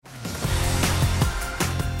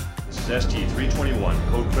ST-321,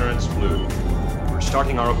 code clearance blue. We're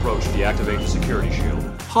starting our approach. Deactivate the security shield.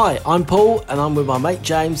 Hi, I'm Paul and I'm with my mate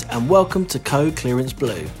James and welcome to Code Clearance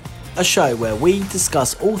Blue, a show where we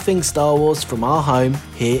discuss all things Star Wars from our home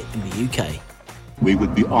here in the UK. We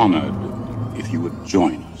would be honoured if you would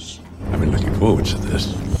join us. I've been looking forward to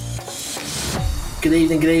this. Good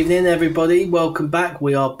evening everybody, welcome back.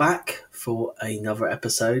 We are back for another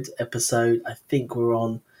episode, I think we're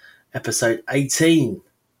on episode 18.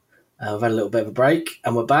 We've had a little bit of a break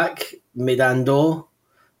and we're back mid-Andor.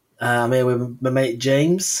 I'm here with my mate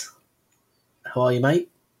James. How are you, mate?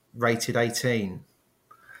 Rated 18.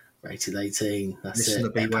 Rated 18, that's Listen it.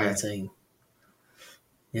 to beware. 18.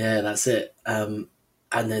 Yeah, that's it. And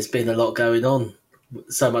there's been a lot going on.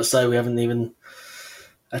 So much so we haven't even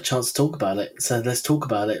had a chance to talk about it. So let's talk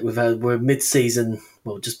about it. We're mid-season,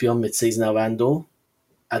 well, just beyond mid-season now of Andor.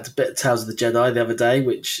 Had a bit of Tales of the Jedi the other day,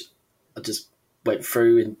 which I just went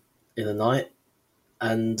through in a night.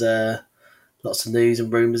 And lots of news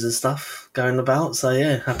and rumours and stuff going about. So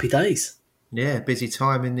yeah, happy days. Yeah, busy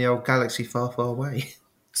time in the old galaxy far, far away.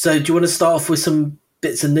 So do you want to start off with some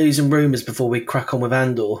bits of news and rumours before we crack on with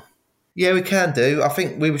Andor? Yeah, we can do. I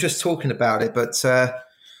think we were just talking about it, but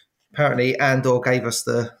apparently Andor gave us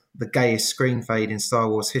the gayest screen fade in Star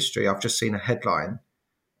Wars history. I've just seen a headline,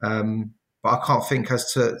 but I can't think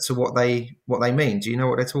as to what they mean. Do you know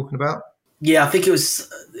what they're talking about? Yeah, I think it was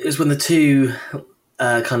when the two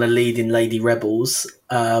kind of leading lady rebels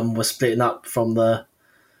were splitting up from the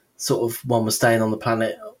sort of one was staying on the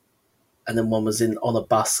planet and then one was on a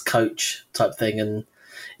bus coach type thing, and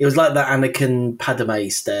it was like that Anakin Padme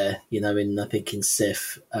stare, I think in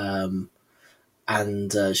Sith, and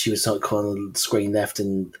she was sort of kind of screen left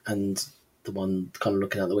and the one kind of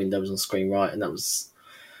looking out the window was on screen right, and that was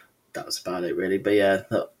about it really. But yeah,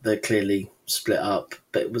 they're clearly split up,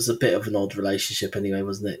 but it was a bit of an odd relationship anyway,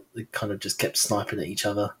 wasn't it? They kind of just kept sniping at each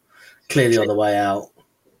other, clearly on the way out,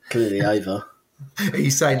 clearly over. Are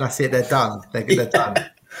you saying that's it, they're done? They're done.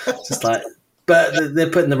 Just like, but they're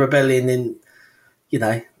putting the rebellion in,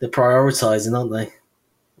 they're prioritising, aren't they?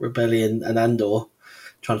 Rebellion and Andor,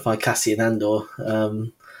 trying to find Cassie and Andor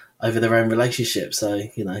over their own relationship. So,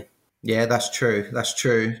 Yeah, that's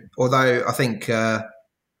true. Although I think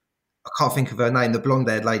I can't think of her name. The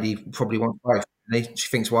blonde-haired lady probably wants both. She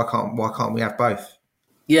thinks, why can't we have both?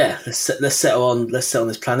 Yeah, let's settle on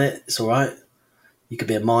this planet. It's all right. You could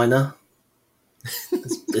be a miner.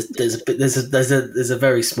 There's a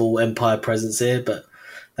very small Empire presence here, but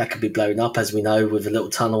that could be blown up, as we know, with a little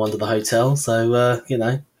tunnel under the hotel. So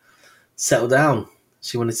settle down.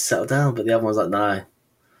 She wanted to settle down, but the other one's like, no,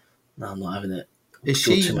 I'm not having it. It's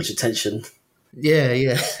too much attention. Yeah.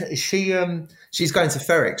 Is she? She's going to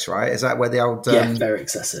Ferrix, right? Is that where the old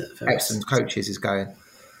Ferrix? That's it. Epsom coaches is going.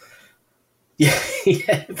 Yeah,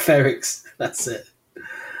 Ferrix. That's it.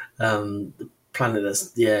 The planet.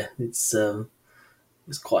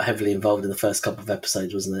 It's quite heavily involved in the first couple of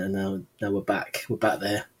episodes, wasn't it? And now we're back. We're back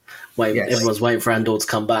there. Yes. Everyone's waiting for Andor to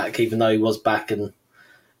come back, even though he was back, and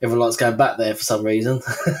everyone likes going back there for some reason.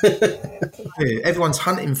 Everyone's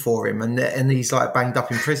hunting for him, and he's like banged up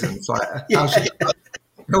in prison. It's like, how's he?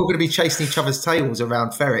 They're all going to be chasing each other's tails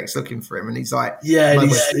around Ferrix looking for him, and he's like, yeah,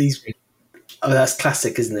 that's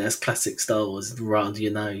classic, isn't it? That's classic Star Wars, right under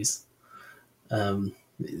your nose.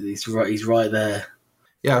 He's right there.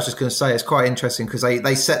 Yeah, I was just going to say, it's quite interesting because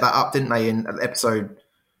they set that up, didn't they, in episode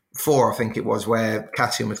 4, I think it was, where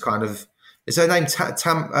Cassian was kind of, is her name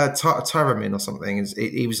Taramin or something?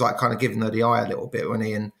 He was like kind of giving her the eye a little bit when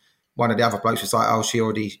he, and one of the other blokes was like, oh, she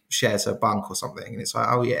already shares her bunk or something. And it's like,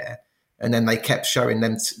 oh, yeah. And then they kept showing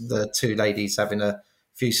them, the two ladies having a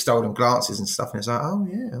few stolen glances and stuff. And it's like, oh,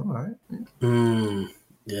 yeah, all right.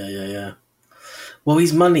 Yeah. Well,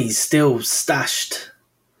 his money's still stashed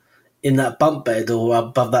in that bunk bed or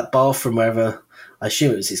above that bathroom, wherever. I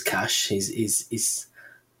assume it was his cash. Didn't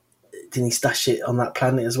he stash it on that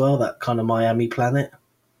planet as well? That kind of Miami planet?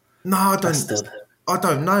 No, I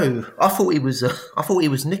don't know. I thought he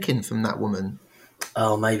was nicking from that woman.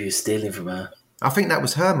 Oh, maybe he was stealing from her. I think that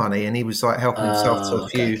was her money, and he was like helping himself to a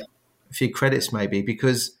few credits, maybe.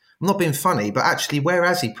 Because I'm not being funny, but actually, where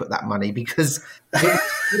has he put that money? Because it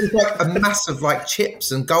was like a mass of like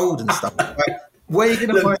chips and gold and stuff. Like, where are you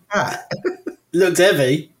going to find that? Looked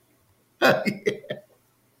heavy. Yeah.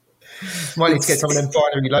 Might need to get some of them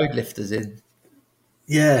binary load lifters in.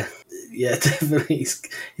 Yeah, definitely. He's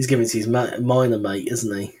giving it to his miner mate,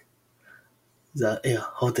 isn't he? He's like, yeah,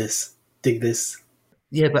 hold this, dig this.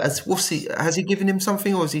 Yeah, but has he given him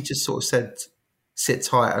something, or has he just sort of said, sit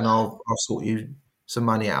tight and I'll sort you some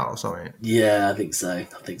money out or something? Yeah, I think so.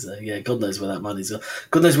 Yeah, God knows where that money's gone.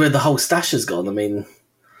 God knows where the whole stash has gone. I mean,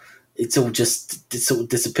 it's all just sort of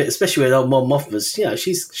disappeared. Especially when old Mon Mothma's,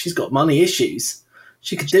 she's got money issues.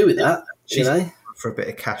 She could do with that, She's for a bit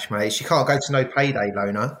of cash, mate. She can't go to no payday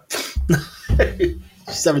loaner.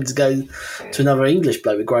 She's having to go to another English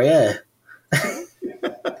bloke with grey hair.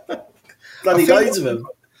 Bloody loads of them.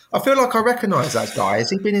 I feel like I recognise that guy. Has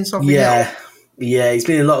he been in something else? Yeah, he's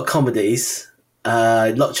been in a lot of comedies,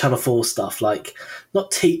 a lot of Channel 4 stuff, like not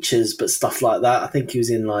Teachers, but stuff like that. I think he was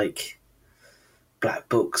in like Black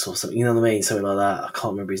Books or something, you know what I mean? Something like that. I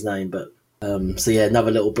can't remember his name, but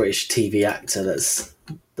another little British TV actor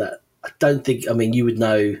that I don't think, I mean, you would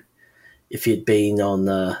know if he'd been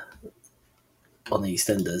on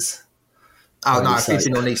EastEnders. Oh, no, if he'd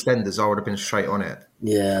been on EastEnders, I would have been straight on it.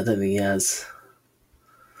 Yeah, I don't think he has.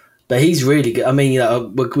 But he's really good. I mean,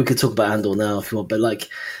 we could talk about Andor now if you want, but like,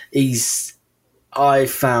 I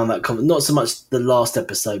found that not so much the last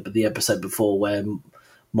episode, but the episode before where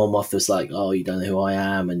Mon Mothma was like, "Oh, you don't know who I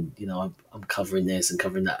am," and I'm covering this and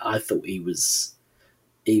covering that. I thought he was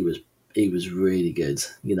really good,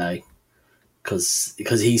 because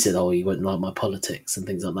he said, "Oh, he wouldn't like my politics and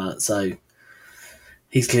things like that." So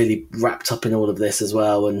he's clearly wrapped up in all of this as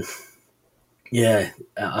well, and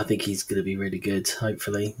I think he's going to be really good.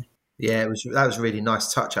 Hopefully. Yeah, that was a really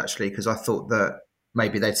nice touch, actually, because I thought that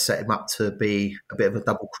maybe they'd set him up to be a bit of a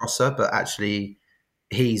double crosser, but actually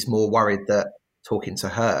he's more worried that talking to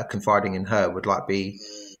her, confiding in her, would like be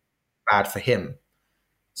bad for him.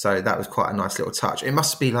 So that was quite a nice little touch. It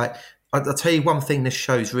must be like, I'll tell you one thing this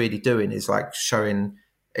show's really doing is like showing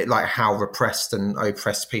it, like how repressed and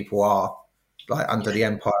oppressed people are, like under the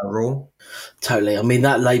Empire rule. Totally. I mean,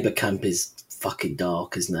 that Labour camp is fucking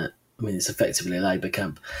dark, isn't it? I mean, it's effectively a Labour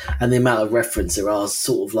camp. And the amount of reference there are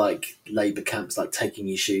sort of like Labour camps, like taking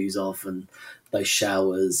your shoes off and those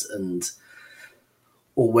showers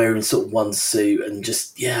or wearing sort of one suit and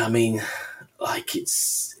just, I mean, like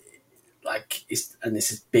it's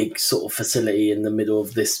this big sort of facility in the middle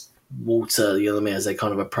of this water, you know what I mean, as they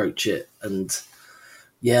kind of approach it. And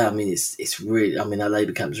I mean, it's really, I mean, that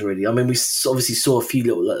Labour camp's really, I mean, we obviously saw a few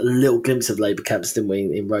little glimpses of Labour camps, didn't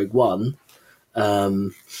we, in Rogue One.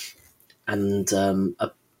 And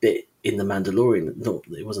a bit in the Mandalorian. No,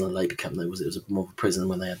 it wasn't a Labour camp though, was it? It was more of a prison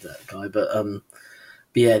when they had that guy. But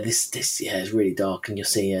this is really dark, and you're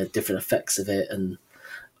seeing different effects of it, and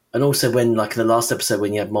also when, like, in the last episode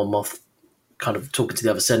when you had Mon Moth kind of talking to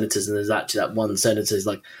the other senators, and there's actually that one senator is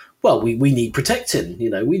like, well, we need protecting,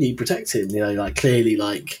 we need protecting, like clearly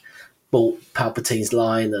like bought Palpatine's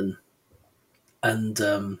line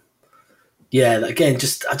and. Again,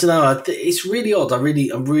 just, I don't know, it's really odd. I'm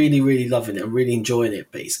really, really loving it. I'm really enjoying it,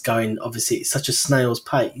 but it's going, obviously, it's such a snail's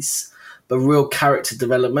pace, but real character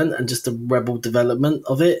development and just the rebel development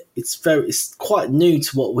of it. It's quite new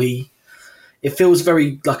to it feels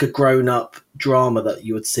very like a grown-up drama that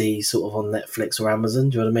you would see sort of on Netflix or Amazon.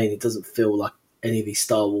 Do you know what I mean? It doesn't feel like any of these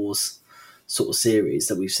Star Wars sort of series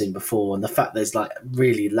that we've seen before. And the fact there's like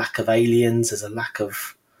really lack of aliens, there's a lack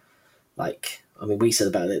of like, I mean, we said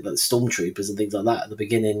about it, like stormtroopers and things like that at the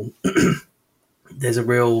beginning. There's a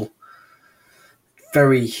real,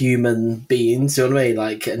 very human beings, you know what I mean?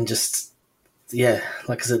 Like, and just, like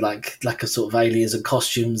I said, like a sort of aliens and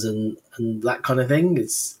costumes and that kind of thing.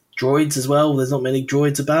 It's droids as well. There's not many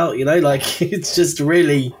droids about, like it's just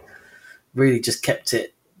really, really just kept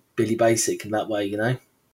it Billy Basic in that way,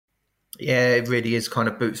 Yeah, it really is kind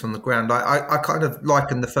of boots on the ground. I kind of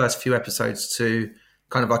liken the first few episodes to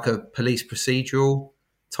kind of like a police procedural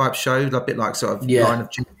type show, a bit like sort of Line of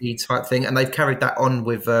Duty type thing. And they've carried that on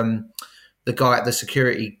with the guy, the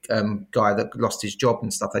security guy that lost his job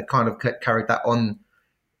and stuff. They've kind of carried that on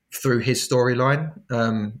through his storyline.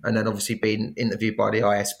 And then obviously being interviewed by the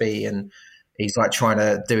ISB, and he's like trying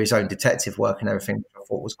to do his own detective work and everything, which I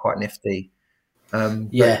thought was quite nifty. But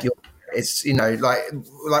it's,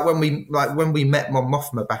 like when we met Mon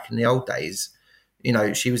Mothma back in the old days,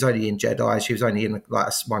 she was only in Jedi. She was only in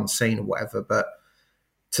like one scene or whatever. But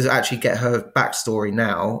to actually get her backstory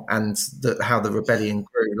now and how the rebellion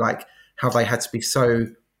grew, like how they had to be so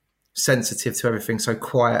sensitive to everything, so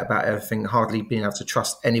quiet about everything, hardly being able to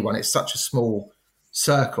trust anyone. It's such a small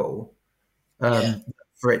circle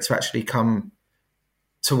for it to actually come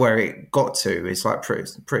to where it got to is like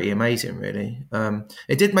pretty amazing, really.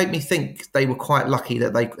 It did make me think they were quite lucky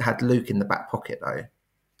that they had Luke in the back pocket, though, a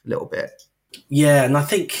little bit. Yeah, and I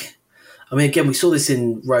think, I mean, again, we saw this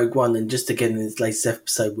in Rogue One, and just again in this latest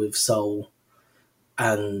episode with Soul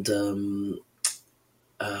and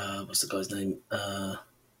what's the guy's name?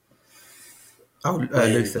 Oh,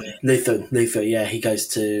 Luther, yeah, he goes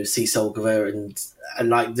to see Solgava and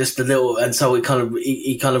like just the little, and so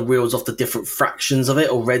he kind of reels off the different fractions of it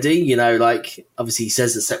already. You know, like obviously he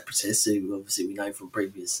says the separatists, who obviously we know from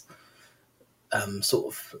previous sort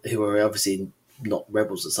of, who are obviously not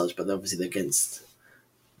rebels as such, but they're against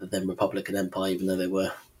the then Republican Empire, even though they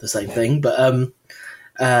were the same thing. But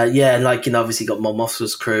yeah, like, you know, obviously you got Mon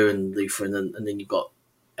Mothma's crew and Luther, and then you got,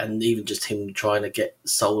 and even just him trying to get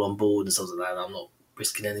Sol on board and stuff like that. I'm not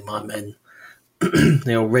risking any of my men.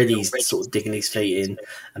 They're already sort of digging his feet in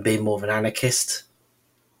and being more of an anarchist.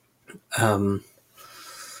 So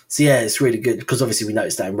yeah, it's really good because obviously we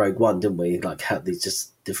noticed that in Rogue One, didn't we? Like how these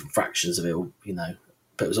just different fractions of it, you know.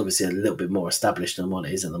 But it was obviously a little bit more established than what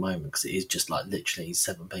it is at the moment because it is just like literally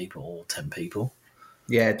 7 people or 10 people.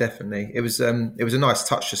 Yeah, definitely. It was a nice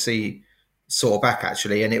touch to see Saw back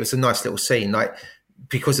actually, and it was a nice little scene. Like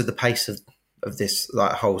because of the pace of this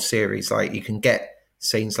like whole series, like you can get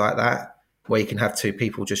scenes like that where you can have 2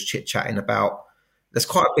 people just chit chatting about. There's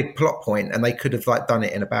quite a big plot point, and they could have like done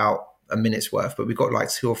it in about a minute's worth, but we got like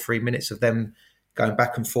 2 or 3 minutes of them going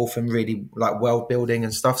back and forth and really like world building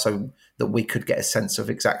and stuff, so that we could get a sense of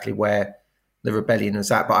exactly where the rebellion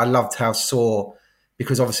is at. But I loved how Saw,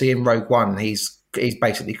 because obviously in Rogue One he's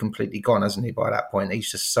basically completely gone, hasn't he? By that point,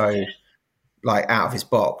 he's just so like out of his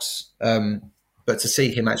box. But to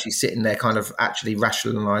see him actually sitting there, kind of actually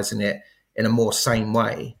rationalising it in a more sane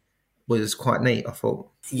way, was quite neat, I thought.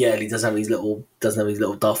 Yeah, and he doesn't have his little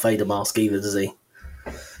Darth Vader mask either, does he?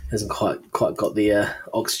 He hasn't quite got the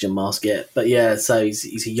oxygen mask yet. But yeah, so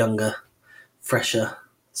he's a younger, fresher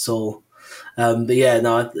Saul. But yeah,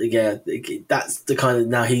 that's the kind of,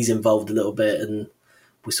 now he's involved a little bit, and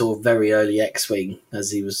we saw a very early X-Wing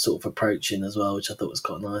as he was sort of approaching as well, which I thought was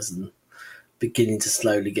quite nice, and beginning to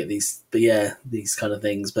slowly get these kind of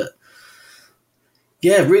things. But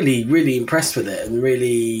yeah, really, really impressed with it, and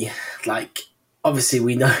really, like, obviously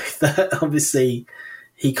we know that obviously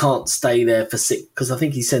he can't stay there for 6, because I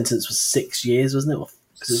think his sentence was 6 years, wasn't it?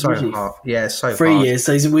 So hard. Yeah, so 3 hard. years.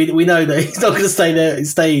 So we know that he's not going to stay there.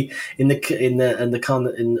 Stay in the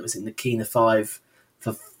Kina 5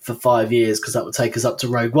 for 5 years, because that would take us up to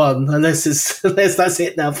Rogue One, unless that's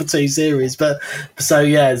it now for 2 series. But so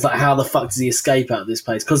yeah, it's like, how the fuck does he escape out of this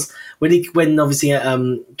place? Because when obviously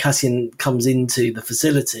Cassian comes into the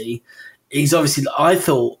facility, he's obviously, I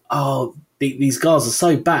thought, these guys are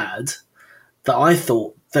so bad that I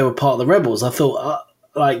thought they were part of the rebels. I thought,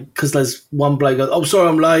 like, because there's one bloke goes, "Oh, sorry,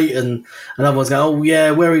 I'm late," and another one's going, "Oh yeah,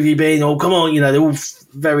 where have you been? Oh, come on," you know, they're all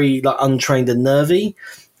very like untrained and nervy.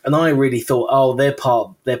 And I really thought, oh, they're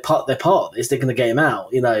part of this. They're going to get him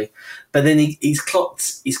out, you know. But then he's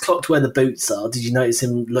clocked where the boots are. Did you notice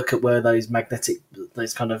him look at where those boots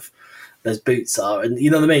are? And you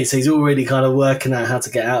know what I mean? So he's already kind of working out how to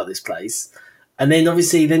get out of this place. And then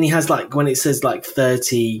obviously, he has, like, when it says like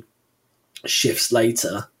 30 shifts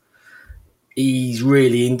later, he's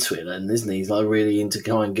really into it then, isn't he? He's like really into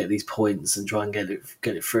trying and get these points and try and get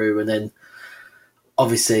it through. And then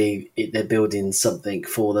obviously they're building something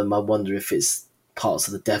for them. I wonder if it's parts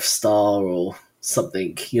of the Death Star or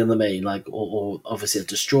something, you know what I mean? Like, or obviously a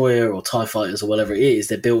destroyer or TIE fighters or whatever it is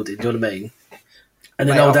they're building, you know what I mean? And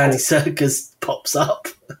then old Andy Serkis pops up.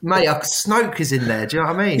 Mate, Snoke is in there, do you know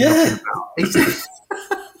what I mean? Yeah.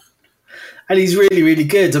 And he's really, really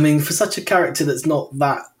good. I mean, for such a character that's not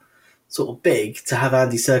that sort of big, to have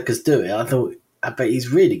Andy Serkis do it, I bet he's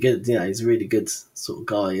really good. You know, he's a really good sort of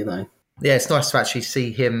guy, you know. Yeah, it's nice to actually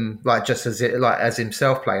see him like just as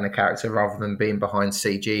himself playing a character rather than being behind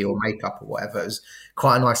CG or makeup or whatever. It was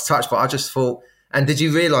quite a nice touch. But I just thought, and did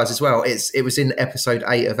you realise as well? It was in episode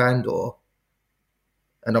 8 of Andor,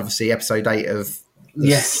 and obviously episode 8 of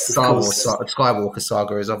the Skywalker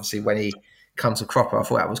saga is obviously when he comes a cropper. I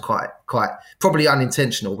thought that was quite probably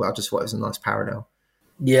unintentional, but I just thought it was a nice parallel.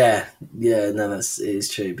 Yeah, no, it is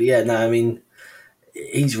true. But yeah, no, I mean,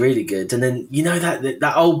 he's really good. And then, you know,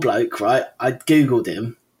 that old bloke, right? I Googled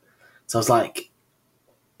him. So I was like,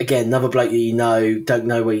 again, another bloke that you know, don't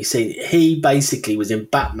know where you've seen it. He basically was in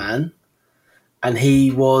Batman, and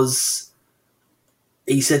he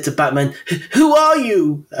said to Batman, "Who are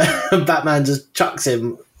you?" And Batman just chucks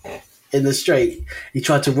him in the street. He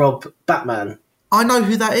tried to rob Batman. I know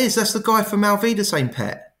who that is. That's the guy from Alvida Same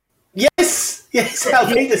Pet. Yes,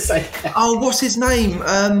 Alvida Same Pet. Oh, what's his name?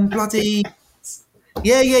 Bloody...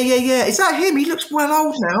 Yeah. Is that him? He looks well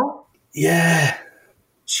old now. Yeah.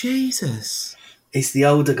 Jesus. It's the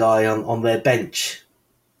older guy on their bench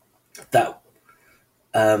that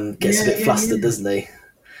gets a bit flustered, doesn't he?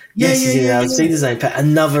 He's seen his name.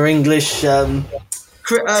 Another English TV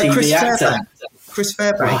actor. Chris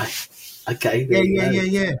Fairbanks. Right. Okay.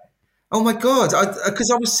 Yeah. Oh my god!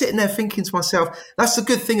 Because I was sitting there thinking to myself, that's the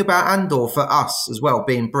good thing about Andor for us as well,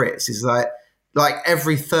 being Brits, is like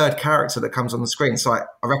every third character that comes on the screen, it's like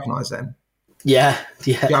I recognise them. Yeah,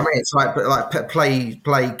 Do you know what I yeah. mean? It's like, but like play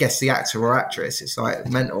guess the actor or actress. It's like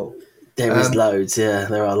mental. There is loads. Yeah,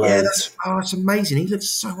 there are Yeah, loads. it's amazing. He looks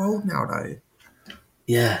so old now, though.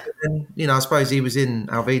 Yeah, And I suppose he was in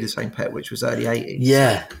Alvida St. Pet, which was early '80s.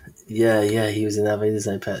 yeah, yeah. He was in Alvida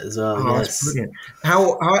St. Pet as well. Oh, that's Yes, brilliant.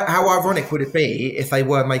 How ironic would it be if they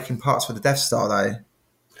were making parts for the Death Star, though?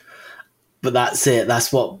 but that's it.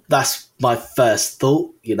 That's my first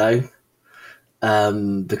thought.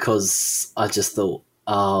 Because I just thought,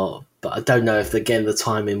 but I don't know if again the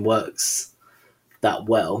timing works that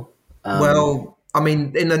well. Well, I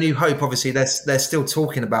mean, in A New Hope, obviously, they're still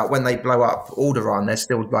talking about when they blow up Alderaan. They're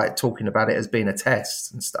still like talking about it as being a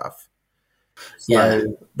test and stuff. So Yeah,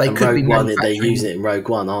 they and could Rogue be One. They're manufacturing. using it in Rogue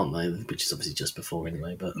One, aren't they? Which is obviously just before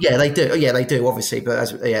anyway. But Yeah, they do. Yeah, they do. Obviously,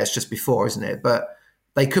 but it's just before, isn't it? But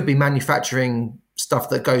they could be manufacturing stuff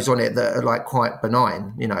that goes on it that are like quite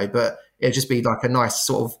benign, But it'd just be like a nice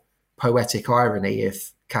sort of poetic irony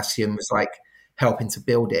if Cassian was like helping to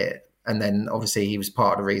build it, and then obviously he was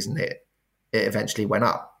part of the reason it eventually went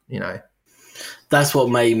up. that's what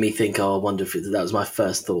made me think. Oh, I wonder if that was my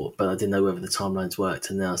first thought, but I didn't know whether the timelines worked.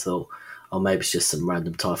 And then I thought, oh, maybe it's just some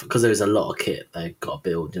random TIE fighter because there is a lot of kit they've got to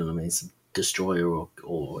build. You know what I mean? Some destroyer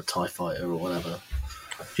or a TIE fighter or whatever.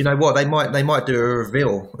 Do you know what they might do a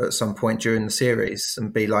reveal at some point during the series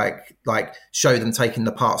and be like show them taking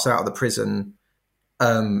the parts out of the prison,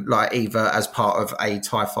 like either as part of a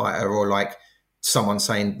TIE fighter or like someone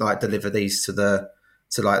saying like deliver these to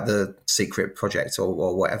like the secret project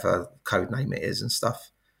or whatever code name it is and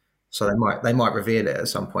stuff. So they might reveal it at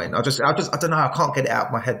some point. I don't know. I can't get it out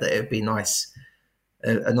of my head that it would be nice,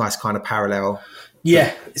 a nice kind of parallel.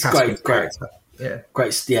 Yeah, it's Caspian's great. character. Yeah.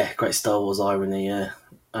 Great Star Wars irony, yeah.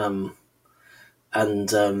 And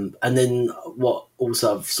then what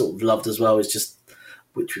also I've sort of loved as well is just,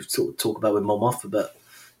 which we've sort of talked about with Mon Mothma, but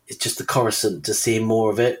it's just the Coruscant, just seeing more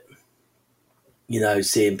of it,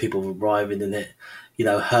 seeing people arriving in it,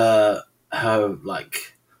 her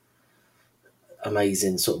like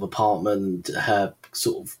amazing sort of apartment, her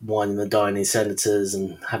sort of wining and dining senators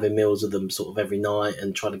and having meals with them sort of every night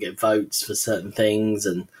and trying to get votes for certain things,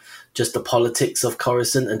 and just the politics of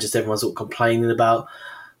Coruscant and just everyone sort of complaining about,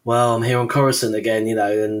 well, I'm here on Coruscant again,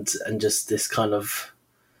 and just this kind of,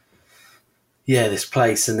 this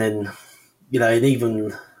place. And then, and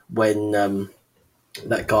even when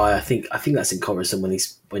that guy, I think that's in Coruscant when he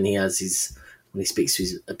speaks to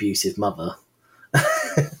his abusive mother.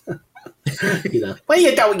 What are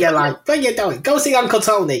you doing, you like? What are you doing? Go see Uncle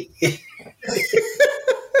Tony.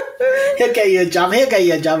 He'll get you a job.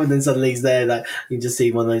 And then suddenly he's there. Like you just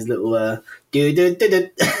see one of those little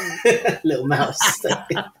little mouse.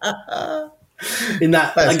 In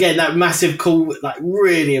that again, that massive cool, like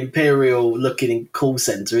really imperial looking call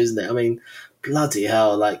center, isn't it? I mean, bloody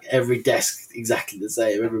hell! Like every desk exactly the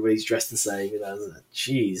same. Everybody's dressed the same.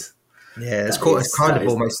 Jeez. Yeah, it's kind of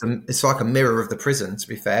almost. It's like a mirror of the prison. To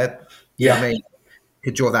be fair. Yeah, I mean, you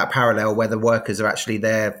could draw that parallel where the workers are actually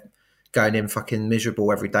there, going in fucking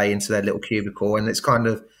miserable every day into their little cubicle, and it's kind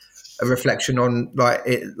of a reflection on like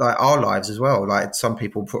our lives as well. Like some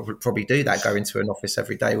people probably do that, go into an office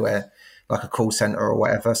every day where like a call center or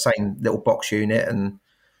whatever, same little box unit, and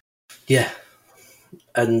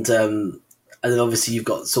and then obviously you've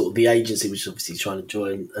got sort of the agency, which is obviously trying to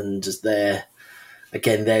join, and just their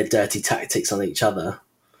dirty tactics on each other.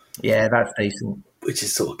 Yeah, that's decent. Which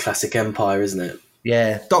is sort of classic Empire, isn't it?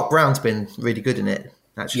 Yeah, Doc Brown's been really good in it,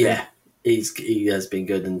 actually. Yeah, he has been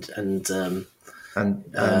good, and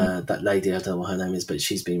that lady, I don't know what her name is, but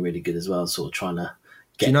she's been really good as well. Sort of trying to.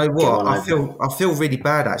 Do you know what? I feel really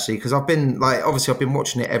bad actually because I've been obviously I've been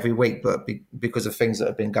watching it every week, but because of things that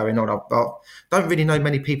have been going on, I don't really know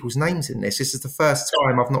many people's names in this. This is the first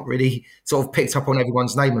time I've not really sort of picked up on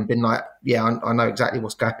everyone's name and been like, yeah, I know exactly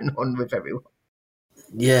what's going on with everyone.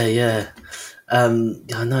 Yeah. I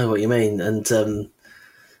know what you mean. And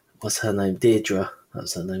what's her name? Deirdre. That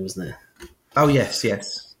was her name, wasn't it? Oh yes.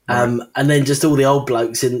 And then just all the old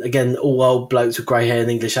blokes, and again, all old blokes with grey hair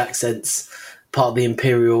and English accents, part of the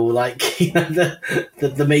Imperial, like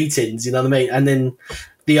the meetings, you know what I mean? And then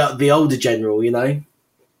the older general,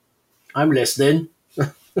 I'm listening.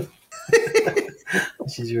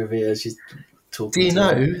 She's revealed. She's talking. Do you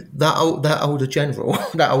know that older general?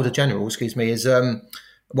 That older general, excuse me, is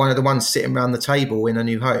one of the ones sitting around the table in A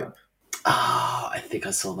New Hope. I think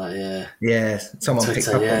I saw that. Yeah. Yeah, someone picked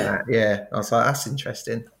up on that. Yeah, I was like, that's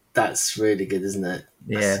interesting. That's really good, isn't it?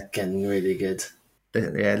 Yeah, that's, again, really good.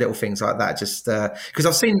 little things like that. Just because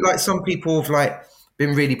I've seen like some people have like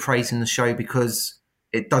been really praising the show because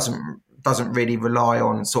it doesn't really rely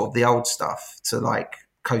on sort of the old stuff to like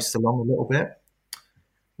coast along a little bit,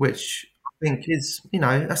 which I think is,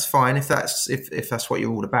 that's fine if that's what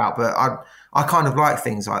you're all about. But I kind of like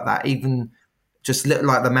things like that, even just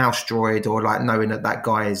like the mouse droid, or like knowing that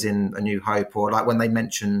guy is in A New Hope, or like when they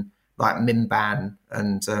mention like Mimban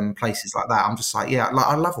and places like that. I'm just like, yeah, like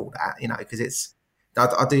I love all that, because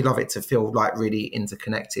I do love it to feel like really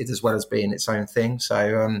interconnected as well as being its own thing.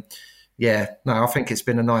 So yeah, no, I think it's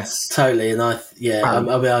been a nice. Totally, and I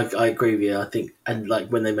agree with you. I think, and like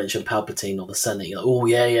when they mention Palpatine or the Senate, you're like, oh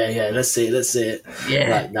yeah, let's see it.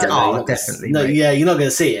 Yeah, like, no, definitely. You're not going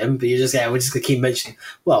to see him, but we're just going to keep mentioning.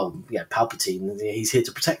 Well, yeah, Palpatine, he's here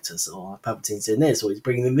to protect us, or Palpatine's doing this, or he's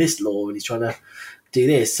bringing in this law, and he's trying to do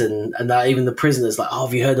this, and that even the prisoners, like, oh,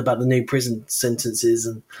 have you heard about the new prison sentences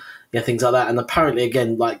and things like that? And apparently,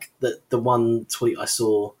 again, like the one tweet I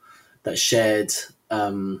saw that shared.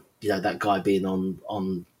 That guy being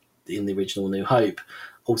on in the original New Hope.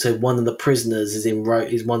 Also, one of the prisoners is in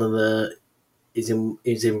Rogue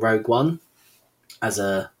One as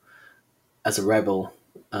a rebel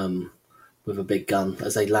with a big gun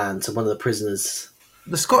as they land. So one of the prisoners,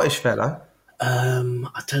 the Scottish fella.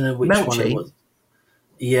 I don't know which Melchi. one it was.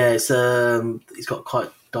 Yeah, it's he's got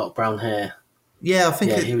quite dark brown hair. Yeah, I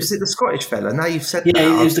think is it the Scottish fella? Now you've said that.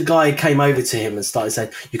 Yeah, it was the guy who came over to him and started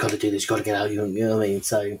saying, "You got to do this. You got to get out." You know what I mean?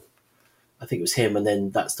 So I think it was him, and then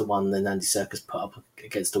that's the one. Then Andy Serkis put up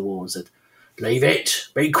against the wall and said, "Leave it.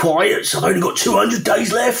 Be quiet. I've only got 200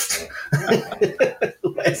 days left."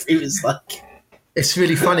 It was like, it's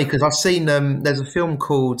really funny because I've seen there's a film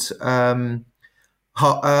called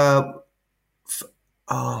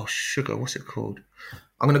sugar. What's it called?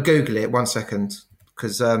 I'm going to Google it 1 second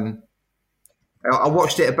because I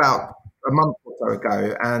watched it about a month or so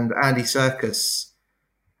ago, and Andy Serkis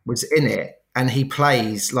was in it, and he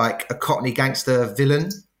plays like a Cockney gangster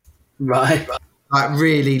villain, right? Like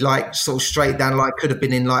really, like sort of straight down, like could have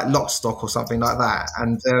been in like Lock, Stock or something like that.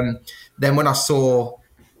 And then when I saw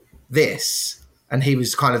this, and he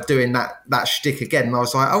was kind of doing that shtick again, and I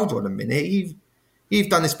was like, hold on a minute, you've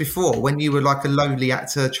done this before when you were like a lowly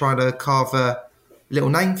actor trying to carve a little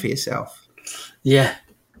name for yourself. Yeah,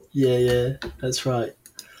 that's right.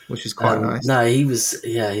 Which is quite nice. No, he was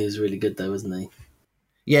really good though, wasn't he?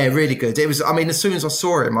 Yeah, really good. It was. I mean, as soon as I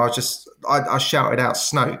saw him, I shouted out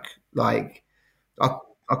Snoke. Like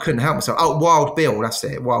I couldn't help myself. Oh, Wild Bill, that's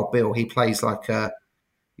it. Wild Bill. He plays like a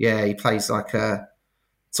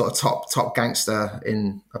sort of top gangster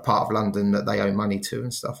in a part of London that they owe money to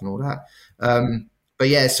and stuff and all that. But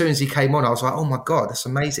yeah, as soon as he came on, I was like, oh my God, that's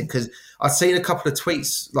amazing. Because I'd seen a couple of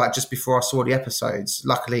tweets like just before I saw the episodes.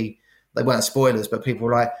 Luckily, they weren't spoilers, but people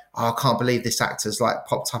were like, oh, I can't believe this actor's like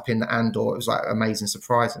popped up in Andor. It was like an amazing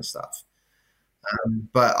surprise and stuff.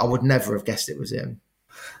 But I would never have guessed it was him.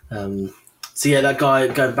 So yeah, that guy,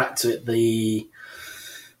 going back to it,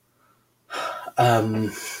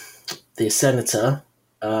 the senator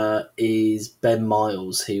is Ben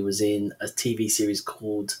Miles. He was in a TV series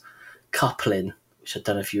called Coupling, which I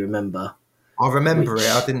don't know if you remember. I remember it.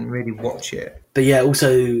 I didn't really watch it. But yeah,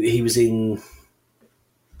 also he was in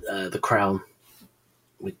The Crown,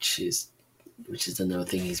 which is another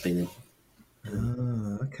thing he's been in.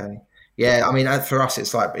 Oh, okay. Yeah, I mean, for us,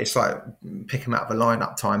 it's like pick him out of a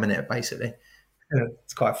lineup time, isn't it? Basically,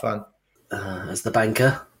 it's quite fun. As the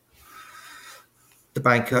banker. The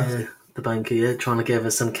banker. The banker, yeah, trying to give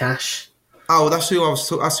us some cash. Oh, that's who I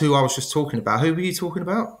was just talking about. Who were you talking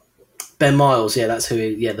about? Ben Miles, yeah, that's who.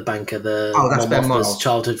 Yeah, the banker, that's Ben Miles,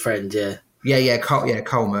 childhood friend, yeah. Yeah,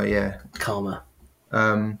 Colmer, yeah. Colmer.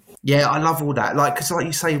 Yeah, I love all that. Like, because like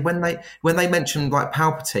you say, when they mention like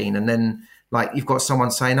Palpatine, and then like you've got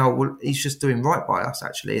someone saying, "Oh, well, he's just doing right by us."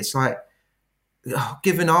 Actually, it's like,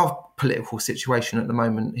 given our political situation at the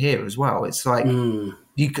moment here as well, it's like you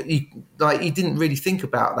didn't really think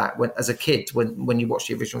about that as a kid when you watch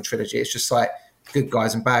the original trilogy. It's just like good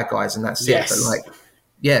guys and bad guys, and that's it. But like,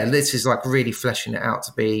 yeah, this is like really fleshing it out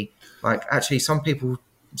to be like actually some people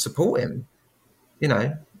support him.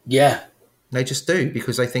 Yeah. They just do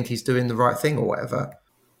because they think he's doing the right thing or whatever.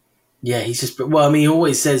 Yeah, he's just... Well, I mean, he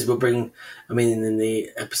always says we'll bring... I mean, in the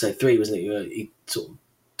episode 3, wasn't it? He sort of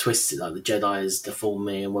twists it like the Jedi is the full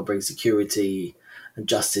me and we'll bring security and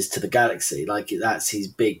justice to the galaxy. Like, that's his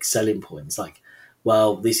big selling point. It's like,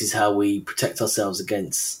 well, this is how we protect ourselves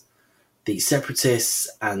against these separatists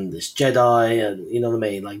and this Jedi and, you know what I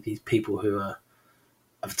mean? Like, these people who have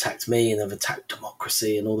attacked me and have attacked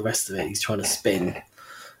democracy and all the rest of it. He's trying to spin...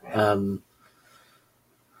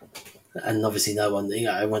 and obviously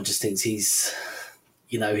everyone just thinks he's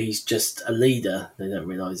he's just a leader. They don't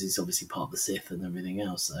realise he's obviously part of the Sith and everything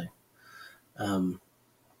else. So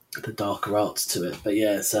the darker arts to it. But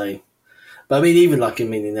yeah, but I mean, even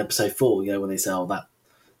in episode 4, when they say,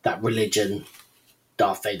 that religion,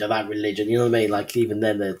 Darth Vader, that religion, you know what I mean? Like, even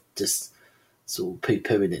then they're just sort of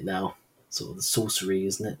poo-pooing it now. Sort of the sorcery,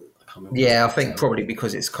 isn't it? I can't remember. Yeah, I think probably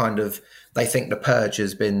because it's kind of, they think the purge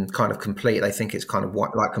has been kind of complete. They think it's kind of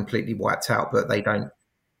completely wiped out, but they don't.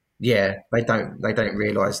 Yeah, they don't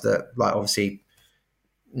realise that, like, obviously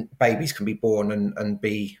babies can be born and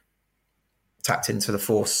be tapped into the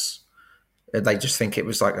Force. They just think it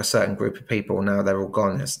was like a certain group of people. Now they're all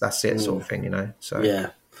gone. That's it, sort of thing, So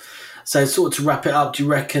yeah. So sort of to wrap it up, do you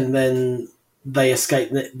reckon then they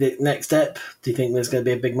escape the next step? Do you think there's going to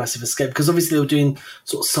be a big, massive escape? Because obviously they were doing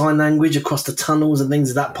sort of sign language across the tunnels and things.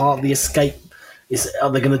 Is that part of the escape?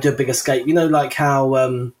 Are they going to do a big escape? Like how,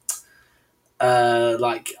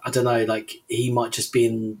 I don't know, like he might just be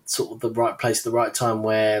in sort of the right place at the right time,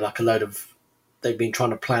 where like they've been trying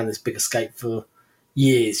to plan this big escape for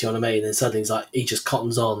years. You know what I mean? And suddenly it's like he just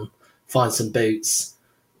cottons on, finds some boots,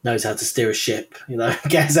 knows how to steer a ship,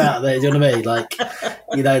 gets out there. Do you know what I mean?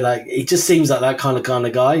 Like, he just seems like that kind of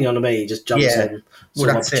guy. You know what I mean? He just jumps on some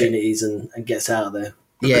opportunities and gets out of there.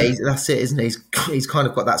 Yeah, that's it, isn't he? He's kind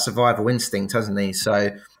of got that survival instinct, hasn't he?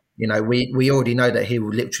 So, we already know that he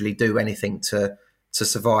will literally do anything to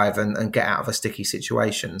survive and get out of a sticky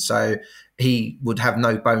situation. So he would have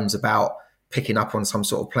no bones about picking up on some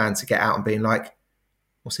sort of plan to get out and being like,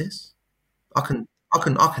 "What's this? I can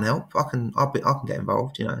help. I can get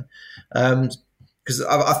involved." Because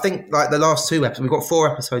I think like the last 2 episodes, we've got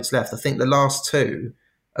 4 episodes left. I think the last 2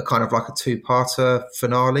 are kind of like a 2-parter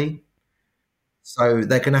finale. So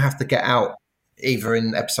they're going to have to get out either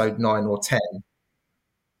in episode 9 or 10.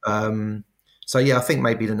 So yeah, I think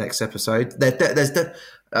maybe the next episode. I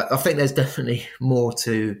think there's definitely more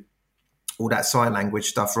to all that sign language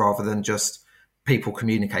stuff rather than just people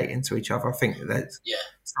communicating to each other. I think there's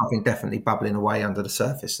something definitely bubbling away under the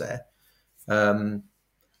surface there. It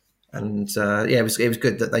was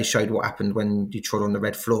good that they showed what happened when you trod on the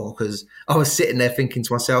red floor, because I was sitting there thinking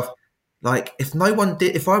to myself, like, if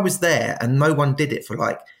I was there and no one did it for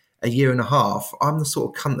like a year and a half, I'm the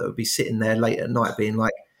sort of cunt that would be sitting there late at night being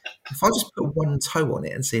like, if I just put one toe on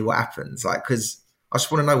it and see what happens, like, because I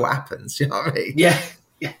just want to know what happens. You know what I mean? Yeah.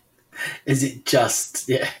 Is it just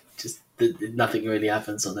nothing really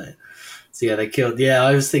happens on it? So yeah, they killed. Yeah,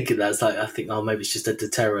 I was thinking that. It's like, I think, maybe it's just a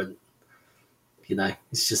deterrent.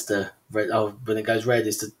 It's just a red. Oh, when it goes red,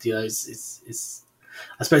 it's it's.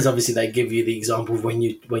 I suppose obviously they give you the example of when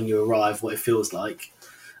you arrive, what it feels like.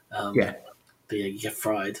 But yeah, you get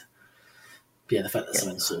fried. But yeah, the fact that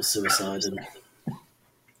someone's sort of suicide and.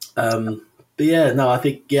 But yeah, no, I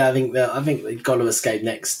think they've got to escape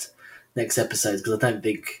next episodes, because I don't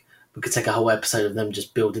think we could take a whole episode of them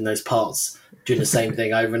just building those parts, doing the same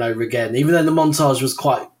thing over and over again. Even though the montage was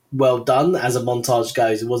quite well done, as a montage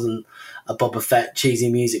goes, it wasn't a Boba Fett cheesy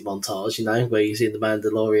music montage, where you see the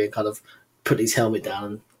Mandalorian kind of put his helmet down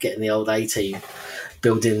and getting the old A-Team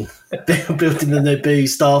building the Naboo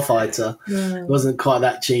starfighter. Yeah. It wasn't quite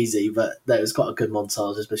that cheesy, but that was quite a good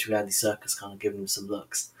montage, especially with Andy Serkis kind of giving him some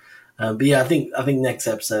looks. But yeah, I think next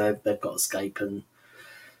episode they've got to escape and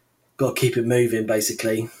got to keep it moving,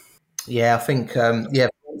 basically. Yeah, I think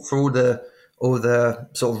for all the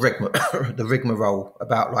sort of the rigmarole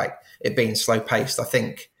about like it being slow paced, I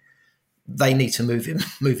think they need to move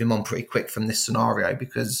him on pretty quick from this scenario,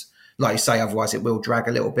 because, like you say, otherwise it will drag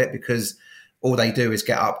a little bit, because all they do is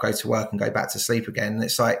get up, go to work, and go back to sleep again. And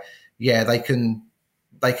it's like, yeah, they can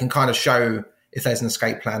kind of show, if there's an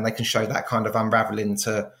escape plan, they can show that kind of unraveling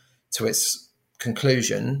to its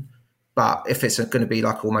conclusion. But if it's going to be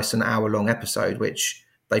like almost an hour-long episode, which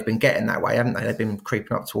they've been getting that way, haven't they? They've been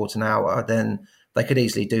creeping up towards an hour. Then they could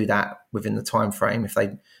easily do that within the time frame. If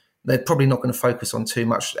they're probably not going to focus on too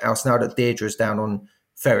much else now that Deirdre's down on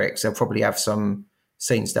Ferrix. They'll probably have some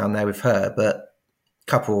scenes down there with her, but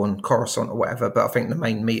couple on Coruscant or whatever. But I think the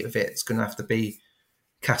main meat of it is going to have to be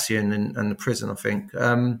Cassian and the prison, I think.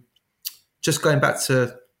 Just going back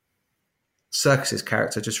to Serkis's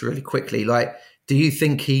character, just really quickly, like, do you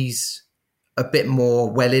think he's a bit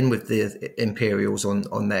more well in with the Imperials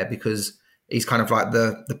on there, because he's kind of like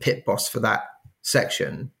the pit boss for that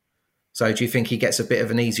section? So do you think he gets a bit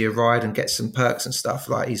of an easier ride and gets some perks and stuff?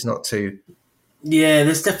 Like, he's not too... Yeah,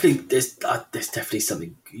 there's definitely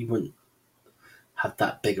something. You wouldn't have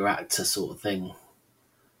that bigger actor sort of thing.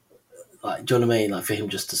 Like, do you know what I mean? Like, for him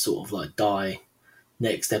just to sort of like die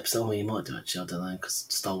next episode. Well, he might do, actually. I don't know, because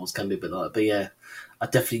Star Wars can be a bit like that.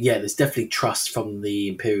 But yeah, there's definitely trust from the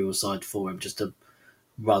Imperial side for him just to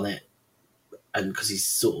run it and because he's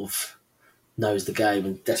sort of knows the game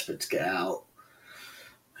and desperate to get out.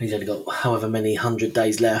 He's only got however many 100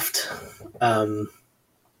 days left. But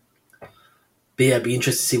yeah, it'd be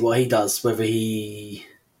interesting to see what he does, whether he,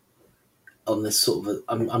 on this sort of,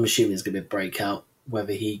 I'm assuming there's going to be a breakout,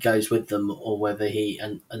 whether he goes with them or whether he,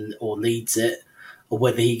 or leads it, or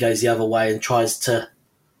whether he goes the other way and tries to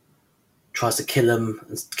kill him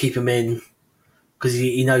and keep him in, because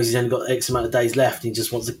he knows he's only got X amount of days left and he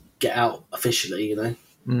just wants to get out officially, you know?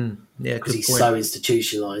 Yeah, because he's so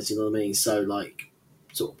institutionalized, you know what I mean? So like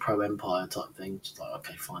sort of pro-empire type thing. Just like,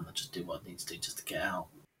 okay, fine, I'll just do what I need to do just to get out.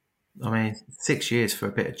 I mean, 6 years for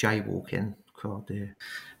a bit of jaywalking. God, dear.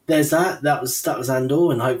 There's that. That was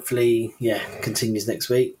Andor, and hopefully, continues next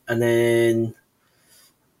week. And then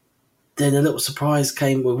a little surprise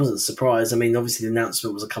came. Well, it wasn't a surprise. I mean, obviously the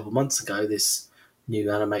announcement was a couple of months ago. This new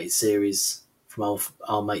animated series from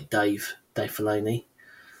our mate Dave Filoni.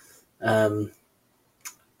 I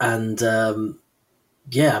mean,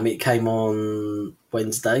 it came on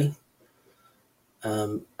Wednesday.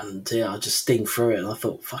 I just steamed through it and I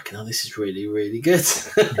thought, fucking hell, this is really, really good.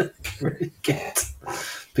 Really good.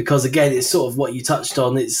 Because again, it's sort of what you touched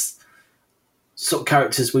on. It's sort of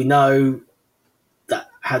characters we know that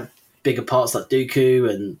had bigger parts like Dooku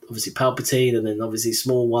and obviously Palpatine, and then obviously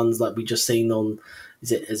small ones like we just seen on,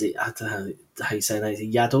 is it I don't know how you say her name, is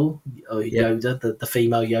it Yaddle or Yoda, the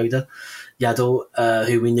female Yoda, Yaddle,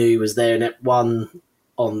 who we knew was there in Ep 1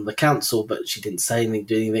 on the council, but she didn't say anything,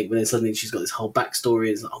 do anything, but then suddenly she's got this whole backstory.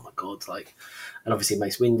 It's like, oh my god, like, and obviously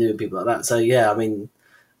Mace Windu and people like that. So yeah, I mean,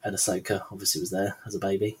 and Ahsoka obviously was there as a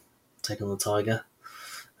baby, taking on the tiger.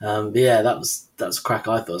 But yeah, that was a crack.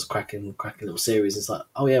 I thought it was cracking little series. It's like,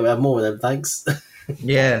 oh yeah, we have more of them, thanks.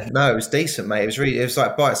 Yeah, no, it was decent, mate. It was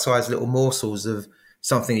like bite-sized little morsels of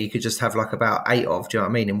something you could just have like about 8 of. Do you know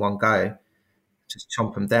what I mean? In one go, just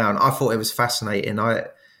chomp them down. I thought it was fascinating. I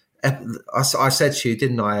said to you,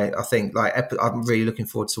 didn't I? I think I'm really looking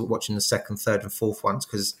forward to watching the second, third, and fourth ones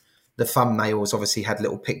because the thumbnails obviously had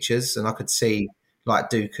little pictures, and I could see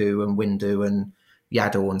like Dooku and Windu and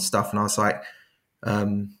Yaddle and stuff, and I was like,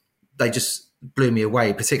 they just blew me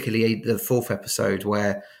away. Particularly the fourth episode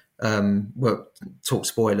where, talk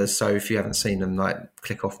spoilers, so if you haven't seen them, like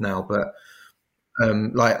click off now. But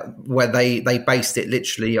like where they based it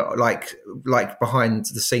literally like behind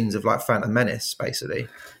the scenes of like Phantom Menace, basically.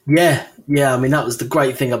 Yeah. I mean, that was the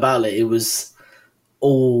great thing about it. It was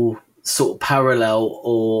all sort of parallel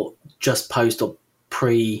or just post or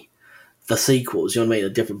pre the sequels. You know what I mean?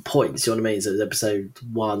 At different points. You know what I mean? So it was episode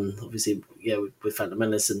 1, obviously, with Phantom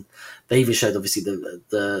Menace, and they even showed obviously they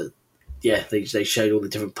showed all the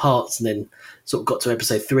different parts, and then sort of got to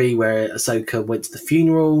episode 3 where Ahsoka went to the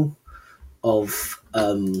funeral of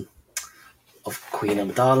Queen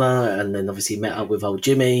Amidala, and then obviously met up with old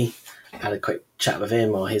Jimmy, had a quick chat with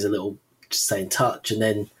him, or here's a little just stay in touch, and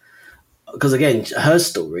then because again her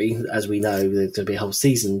story, as we know, there's going to be a whole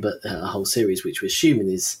season, but a whole series, which we're assuming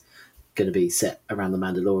is going to be set around the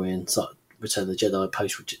Mandalorian, so Return of the Jedi,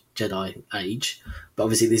 post Jedi age, but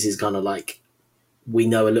obviously this is kind of like we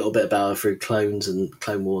know a little bit about her through Clones and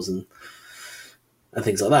Clone Wars and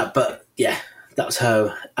things like that, but yeah. That was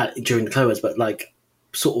her during the Clone Wars, but like,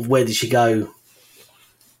 sort of, where did she go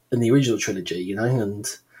in the original trilogy? You know, and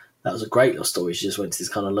that was a great little story. She just went to this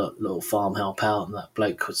kind of little farm, help out, and that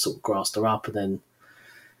bloke sort of grassed her up, and then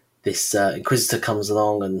this Inquisitor comes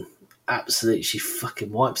along and absolutely she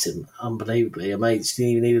fucking wipes him unbelievably. I mean, she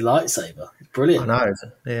didn't even need a lightsaber. Brilliant. I know.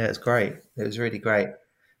 Yeah, it's great. It was really great.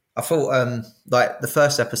 I thought like the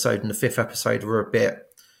first episode and the fifth episode were a bit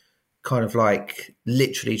kind of like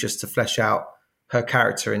literally just to flesh out her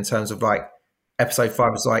character in terms of like episode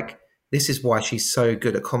 5 was like, this is why she's so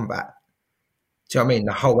good at combat. Do you know what I mean?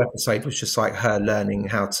 The whole episode was just like her learning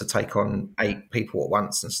how to take on 8 people at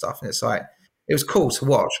once and stuff. And it's like, it was cool to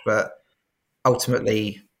watch, but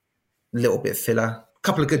ultimately a little bit filler. A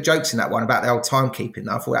couple of good jokes in that one about the old timekeeping.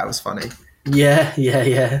 I thought that was funny. Yeah.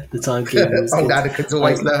 The timekeeping was old good. Anakin's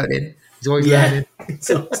always learning. He's always learning.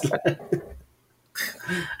 He's always learning.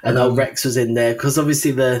 And old Rex was in there because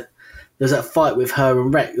obviously there was that fight with her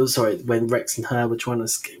and Rex. Oh, sorry, when Rex and her were trying to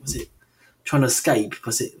escape. Was it trying to escape?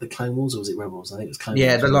 Was it the Clone Wars or was it Rebels? I think it was Clone Wars.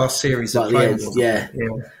 Yeah, the last series of Clone Wars. Yeah,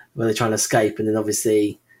 where they're trying to escape, and then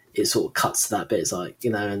obviously it sort of cuts to that bit. It's like,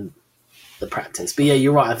 and the practice. But yeah,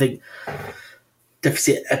 you're right. I think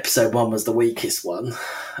definitely episode 1 was the weakest one.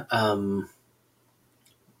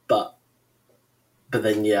 But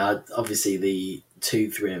then obviously the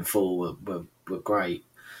 2, 3, and 4 were great.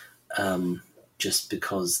 Just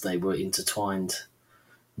because they were intertwined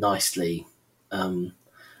nicely. And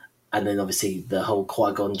then obviously the whole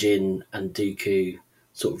Qui-Gon Jinn and Dooku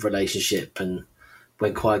sort of relationship, and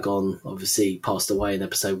when Qui-Gon obviously passed away in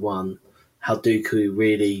episode 1, how Dooku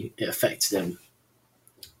really it affected him,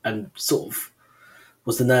 and sort of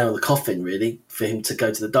was the nail in the coffin really for him to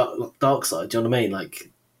go to the dark side. Do you know what I mean?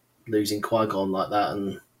 Like losing Qui-Gon like that,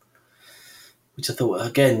 and which I thought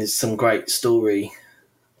again is some great story,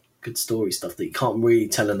 good story stuff that you can't really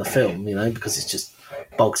tell in the film, because it just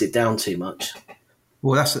bogs it down too much.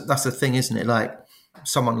 Well, that's the thing, isn't it? Like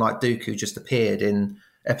someone like Dooku just appeared in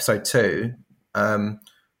episode 2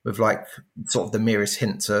 with like sort of the merest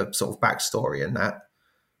hint to sort of backstory and that.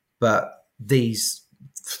 But these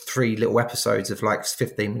 3 little episodes of like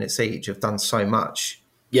 15 minutes each have done so much.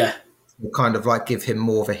 Yeah. To kind of like give him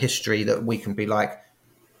more of a history that we can be like,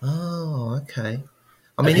 oh, okay.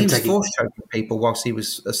 I mean, he was force choking people whilst he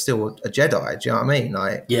was still a Jedi. Do you know what I mean?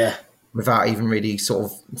 Like, yeah. Without even really sort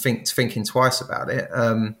of thinking twice about it.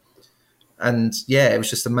 And yeah, it was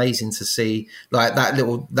just amazing to see like that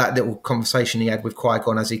little conversation he had with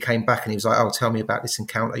Qui-Gon as he came back, and he was like, "Oh, tell me about this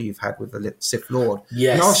encounter you've had with the Sith Lord."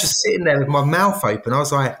 Yes. And I was just sitting there with my mouth open. I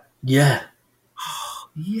was like, "Yeah, oh,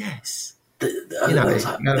 yes."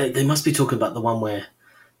 They must be talking about the one where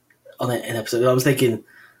on an episode. I was thinking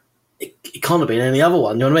it can't have been any other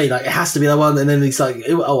one. You know what I mean? Like it has to be the one. And then he's like,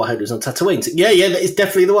 "Oh, I heard it was on Tatooine." So, yeah, it's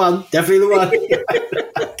definitely the one. Definitely the one.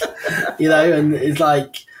 And it's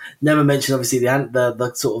like. Never mentioned, obviously,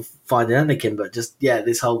 the sort of finding Anakin, but just,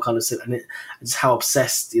 this whole kind of... And just how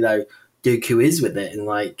obsessed, Dooku is with it. And,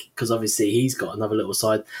 like, because obviously he's got another little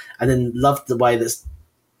side. And then loved the way that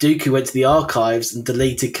Dooku went to the archives and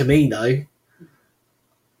deleted Camino.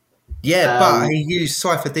 Yeah, but he used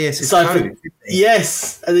Cypher Diaz's code.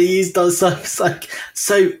 Yes, and he used those.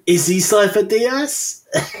 So is he Cypher Diaz?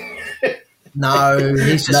 No,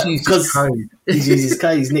 he's just used his code. He's used his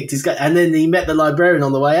code. He's nicked his code, and then he met the librarian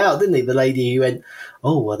on the way out, didn't he? The lady who went,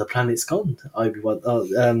 "Oh, well, the planet's gone."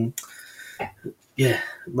 Obi-Wan.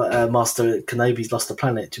 Master Kenobi's lost the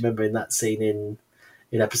planet. Do you remember in that scene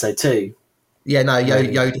in episode 2? Yeah, no,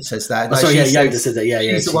 Yoda says that. Yoda said that. Yeah,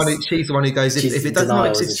 she's the one who goes, if it does not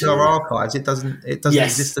exist in our archives, it doesn't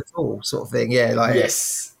exist at all, sort of thing. Yeah, like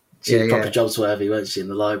yes. She was proper jobsworthy, wasn't she, in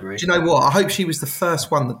the library? Do you know what? I hope she was the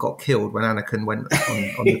first one that got killed when Anakin went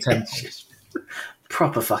on the temple.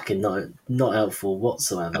 Proper fucking not helpful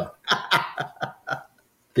whatsoever. But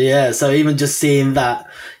yeah, so even just seeing that,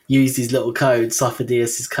 used his little code, Cypher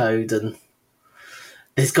Diaz's code, and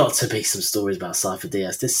there's got to be some stories about Cypher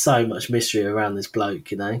Diaz. There's so much mystery around this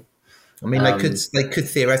bloke, I mean, they could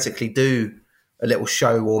theoretically do a little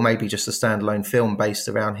show or maybe just a standalone film based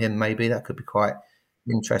around him. Maybe that could be quite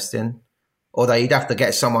interesting. Although you'd have to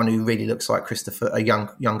get someone who really looks like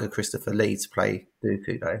younger Christopher Lee to play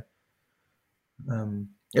Dooku, though.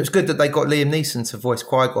 It was good that they got Liam Neeson to voice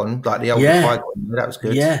Qui-Gon, like the older Qui-Gon. That was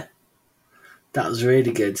good. Yeah, that was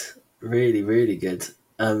really good. Really, really good.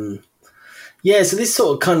 So this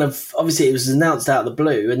sort of kind of, obviously it was announced out of the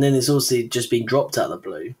blue, and then it's also just been dropped out of the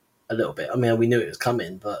blue a little bit. I mean, we knew it was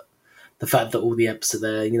coming, but the fact that all the eps are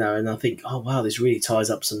there, and I think, oh wow, this really ties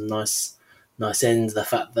up some nice ends. The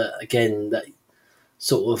fact that, again, that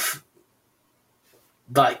sort of,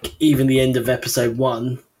 like, even the end of episode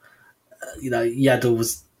 1, Yaddle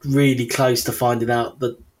was really close to finding out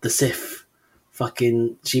that the Sith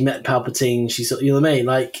she met Palpatine, she sort, you know what I mean?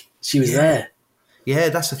 Like, she was there. Yeah,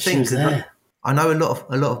 that's the thing. She was there. I know a lot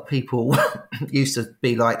of people used to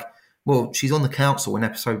be like, well, she's on the council in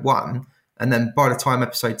episode 1, and then by the time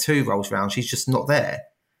episode 2 rolls around, she's just not there.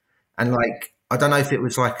 And like, I don't know if it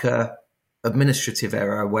was like a administrative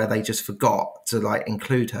error where they just forgot to like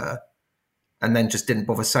include her, and then just didn't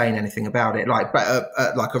bother saying anything about it, like, but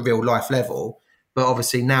at like a real life level. But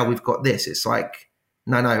obviously now we've got this. It's like,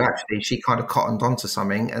 no, actually, she kind of cottoned onto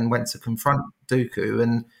something and went to confront Dooku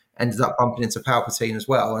and ended up bumping into Palpatine as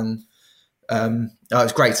well. And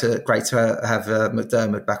it's great to have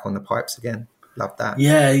McDermott back on the pipes again. Love that.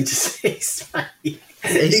 Yeah, he's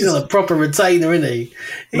on a proper retainer, isn't he?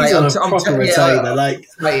 He's on a proper retainer.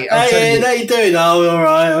 Hey, how you doing? Oh, all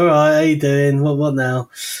right. How you doing? What now?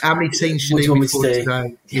 How many teams should you want me to do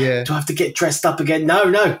today? Yeah. Do I have to get dressed up again?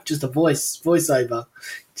 No, just a voiceover.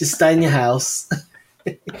 Just stay in your house.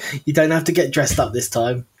 You don't have to get dressed up this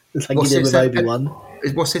time. It's like you did with Obi-Wan.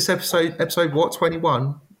 What's this episode? Episode what?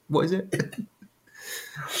 21? What is it?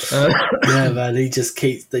 Yeah, man. They just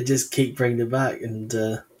keep bringing it back, and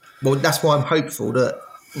well, that's why I'm hopeful that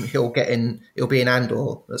he'll be in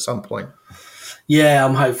Andor at some point. Yeah,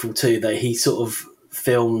 I'm hopeful too that he sort of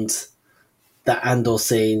filmed that Andor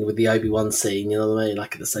scene with the Obi-Wan scene. You know what I mean?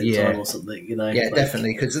 Like at the same time or something. Yeah, like,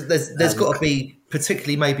 definitely, because there's got to be,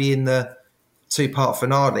 particularly maybe in the 2-part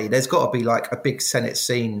finale, there's got to be like a big Senate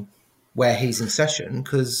scene where he's in session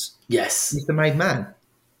because Yes, he's the made man.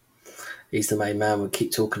 he's the main man. We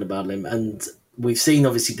keep talking about him, and we've seen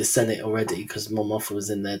obviously the Senate already because Mon Mothma was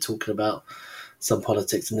in there talking about some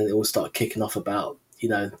politics, and then it all started kicking off about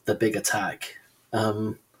the big attack,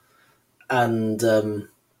 and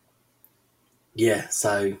yeah,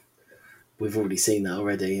 so we've already seen that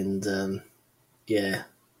already, and yeah,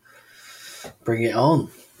 bring it on.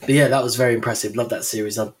 But yeah, that was very impressive. Love that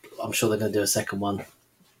series. I'm sure they're going to do a second one.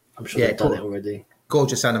 I'm sure they've done it already.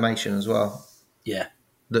 Gorgeous animation as well. Yeah.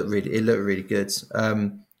 It looked really good.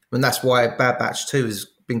 And that's why Bad Batch 2 has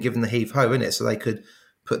been given the heave-ho, isn't it? So they could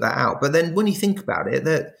put that out. But then when you think about it,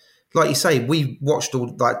 that, like you say, we watched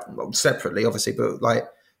all, like, separately, obviously, but like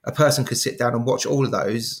a person could sit down and watch all of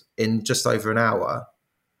those in just over an hour,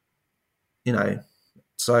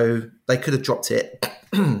 So they could have dropped it,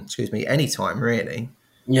 excuse me, any time, really.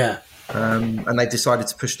 Yeah. And they decided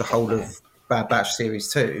to push the whole of Bad Batch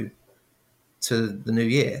Series 2 to the new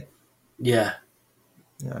year. Yeah.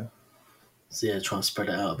 Yeah. So yeah, try and spread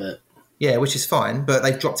it out a bit. Yeah, which is fine, but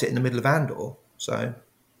they've dropped it in the middle of Andor, so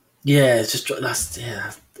yeah, it's just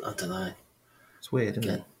I don't know. It's weird,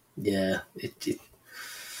 isn't it? Yeah,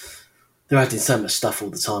 they're adding so much stuff all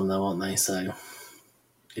the time, though, aren't they? So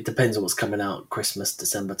it depends on what's coming out Christmas,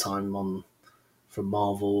 December time from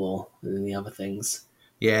Marvel or any other things.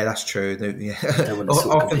 Yeah, that's true. Yeah. I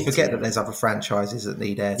often forget that there's other franchises that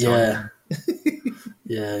need airtime.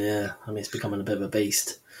 Yeah. yeah. I mean, it's becoming a bit of a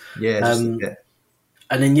beast. Yeah, just a bit.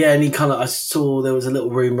 And then, I saw there was a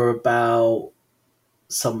little rumour about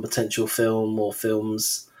some potential film or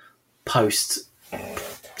films post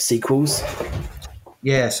sequels.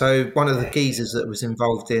 Yeah, so one of the geezers that was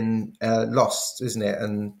involved in Lost, isn't it?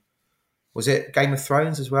 And was it Game of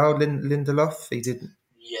Thrones as well? Lindelof? He did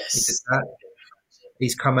that.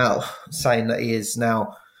 He's come out saying that he is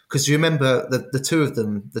now, because you remember the two of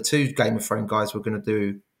them, the two Game of Thrones guys were going to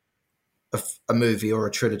do a movie or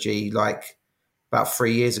a trilogy like about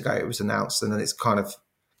 3 years ago. It was announced, and then it's kind of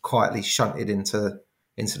quietly shunted into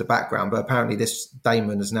the background. But apparently this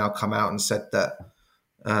Damon has now come out and said that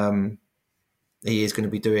he is going to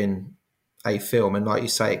be doing a film. And like you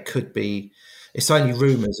say, it's only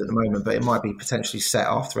rumours at the moment, but it might be potentially set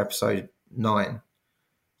after episode 9.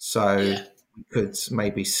 So we could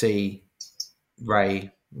maybe see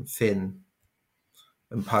Rey, Finn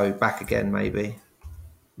and Poe back again, maybe.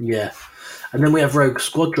 Yeah. And then we have Rogue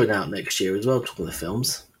Squadron out next year as well, talking of the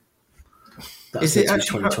films. Is it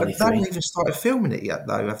actually? They haven't even started filming it yet,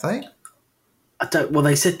 though, have they? Well,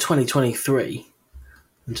 they said 2023.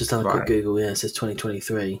 I'm just having a quick Google. Yeah, it says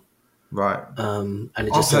 2023. Right. And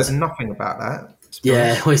it just says nothing about that.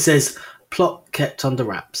 Yeah, well, it says plot kept under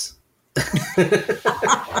wraps.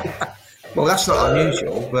 Well, that's not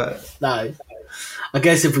unusual, but no. I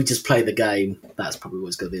guess if we just play the game, that's probably what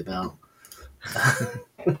it's going to be about.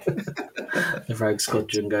 The Rogue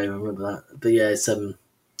Squadron game, I remember that. But yeah, it's so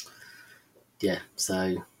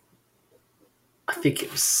I think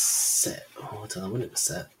it was set. I don't know when it was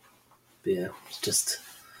set. But yeah, it's just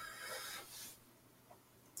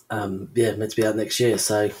meant to be out next year.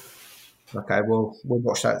 So okay, well, we'll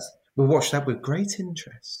watch that. We'll watch that with great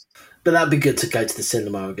interest. But that'd be good to go to the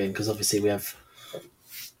cinema again, because obviously we have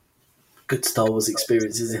good Star Wars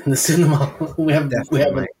experiences in the cinema. we haven't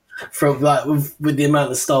from like with the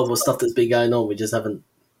amount of Star Wars stuff that's been going on, we just haven't,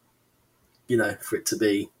 for it to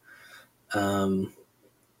be, sort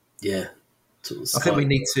of I think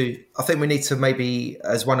we need to maybe,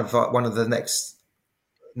 as one of the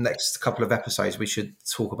next couple of episodes, we should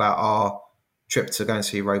talk about our trip to go and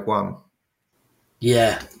see Rogue One.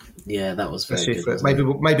 Yeah, that was very good. Maybe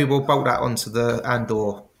we'll bolt that onto the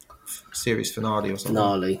Andor series finale or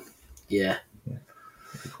something. Yeah.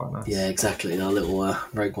 That'd be quite nice. Yeah, exactly. Our little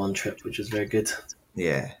Rogue One trip, which was very good.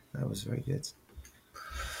 Yeah, that was very good.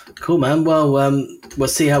 Cool, man. Well, we'll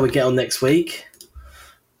see how we get on next week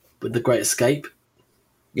with The Great Escape.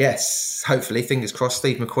 Yes, hopefully, fingers crossed.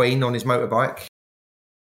 Steve McQueen on his motorbike.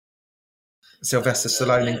 Sylvester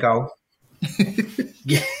Stallone in goal.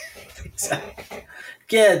 Yeah, exactly.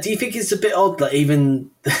 Yeah, do you think it's a bit odd that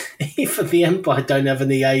even the Empire don't have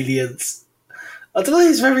any aliens? I don't know,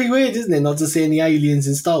 it's very weird, isn't it, not to see any aliens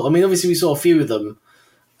in Star Wars? I mean, obviously we saw a few of them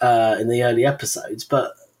in the early episodes,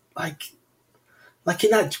 but like in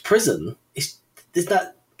that prison, is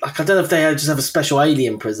that, like, I don't know if they just have a special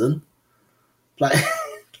alien prison, like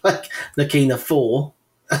Nakina 4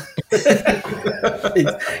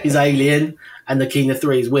 is alien, and Nakina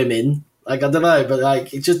 3 is women. Like, I don't know, but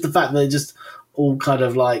like it's just the fact that they're just all kind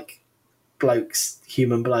of like blokes,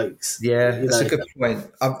 human blokes. Yeah, that's a good point.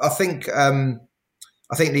 I think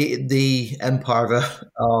the Empire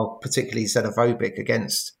are particularly xenophobic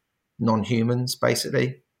against non-humans,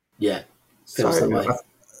 basically. Yeah, So feels that way.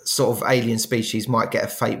 sort of alien species might get a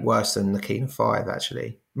fate worse than the Kina 5,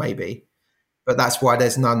 actually, maybe. But that's why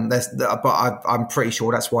there's none. I'm pretty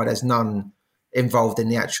sure that's why there's none involved in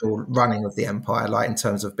the actual running of the Empire, like in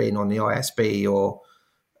terms of being on the ISB or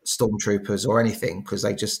stormtroopers or anything, because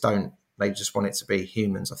they just don't. They just want it to be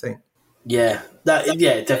humans, I think. Yeah,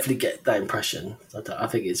 definitely get that impression. I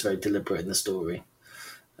think it's very deliberate in the story.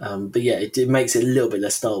 But yeah, it makes it a little bit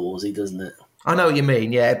less Star Warsy, doesn't it? I know what you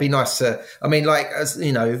mean. Yeah, it'd be nice to. I mean, like, as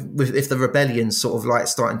you know, if the rebellion's sort of like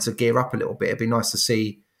starting to gear up a little bit, it'd be nice to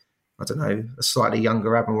see, I don't know, a slightly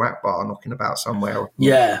younger Admiral Akbar knocking about somewhere.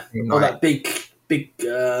 Yeah, like, or that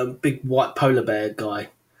big white polar bear guy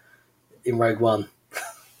in Rogue One.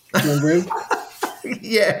 Remember him?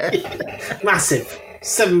 Yeah, massive,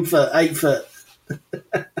 7 foot, 8 foot.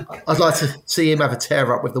 I'd like to see him have a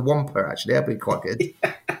tear up with the Wampa. Actually, that'd be quite good.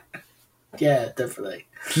 Yeah, definitely.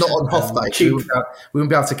 Not on Hoth Day. We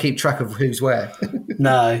wouldn't be able to keep track of who's where.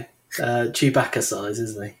 No, Chewbacca size,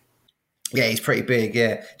 isn't he? Yeah, he's pretty big.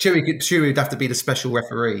 Yeah, Chewie would have to be the special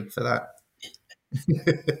referee for that.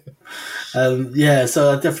 Yeah,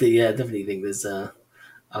 so I definitely think there's a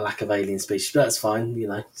lack of alien species, but that's fine. You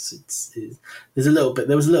know, there's a little bit.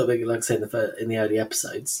 There was a little bit, like I said, in the early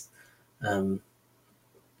episodes. But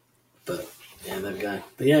yeah, there we go.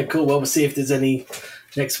 But yeah, cool. Well, we'll see if there's any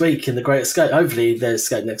next week in the Great Escape. Hopefully, there's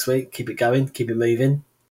Escape next week. Keep it going. Keep it moving.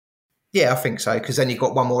 Yeah, I think so, because then you've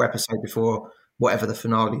got one more episode before whatever the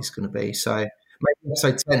finale is going to be. So maybe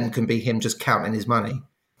episode 10 can be him just counting his money.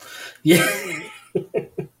 Yeah.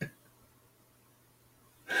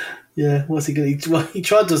 Yeah, what's he going to... He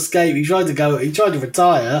tried to escape. He tried to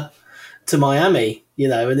retire to Miami, you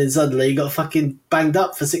know, and then suddenly he got fucking banged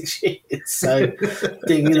up for 6 years. So,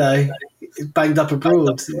 banged up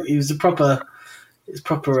abroad. He was a proper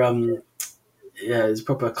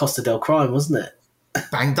Costa del Crime, wasn't it?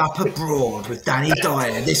 Banged up abroad with Danny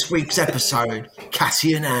Dyer. This week's episode,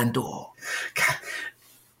 Cassian Andor.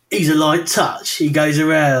 He's a light touch. He goes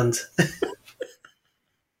around.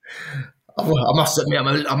 I must admit,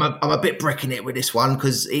 I'm a bit bricking it with this one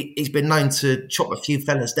because he's been known to chop a few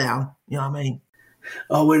fellas down. You know what I mean?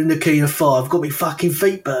 I went in the Kina 5. Got me fucking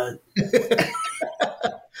feet burnt.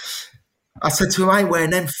 I said to him, I ain't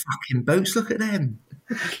wearing them fucking boots. Look at them.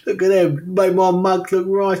 Look at them. Made my mug look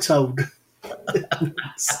right old. Now,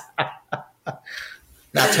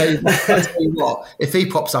 I'll tell you what, if he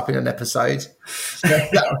pops up in an episode,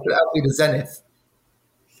 that'll be the zenith.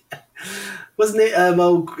 Wasn't it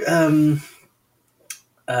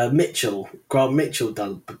Grant Mitchell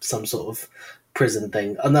done some sort of prison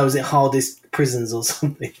thing? I know, was it Hardest Prisons or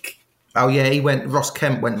something? Oh yeah, Ross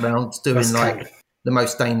Kemp went around doing the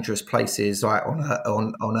most dangerous places like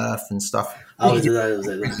on Earth and stuff. Oh, was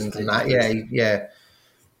it? Yeah.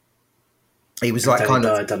 He was like kind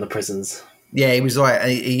of done the prisons. Yeah, he was like.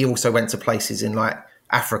 He also went to places in like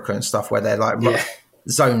Africa and stuff where they're like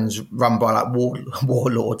zones run by like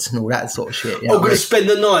warlords and all that sort of shit. I'm going to spend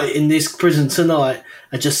the night in this prison tonight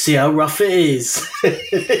and just see how rough it is.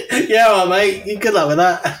 Yeah, all right, mate. Good luck with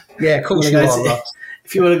that. Yeah, of course you are.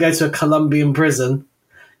 If you want to go to a Colombian prison,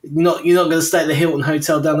 you're not going to stay at the Hilton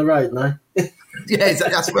Hotel down the road, no? Yeah,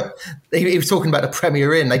 that's what he was talking about. The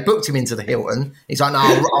Premier Inn. They booked him into the Hilton. He's like, no,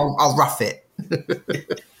 I'll rough it.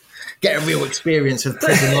 Get a real experience of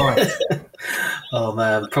prison life. Oh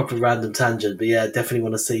man, proper random tangent, but yeah, definitely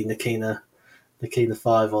want to see Nakina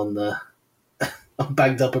 5 on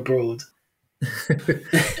Banged Up Abroad.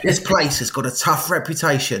 This place has got a tough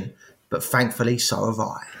reputation, but thankfully so have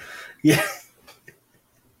I. Yeah.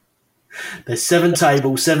 There's 7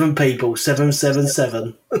 tables, 7 people,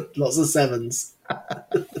 777. Lots of sevens.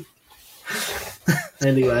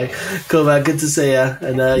 Anyway, cool man, good to see you.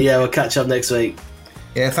 And we'll catch up next week.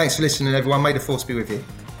 Yeah, thanks for listening, everyone. May the force be with you.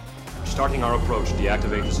 Starting our approach,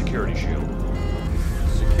 deactivate the security shield.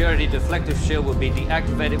 Security deflective shield will be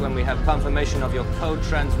deactivated when we have confirmation of your code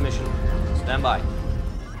transmission. Stand by.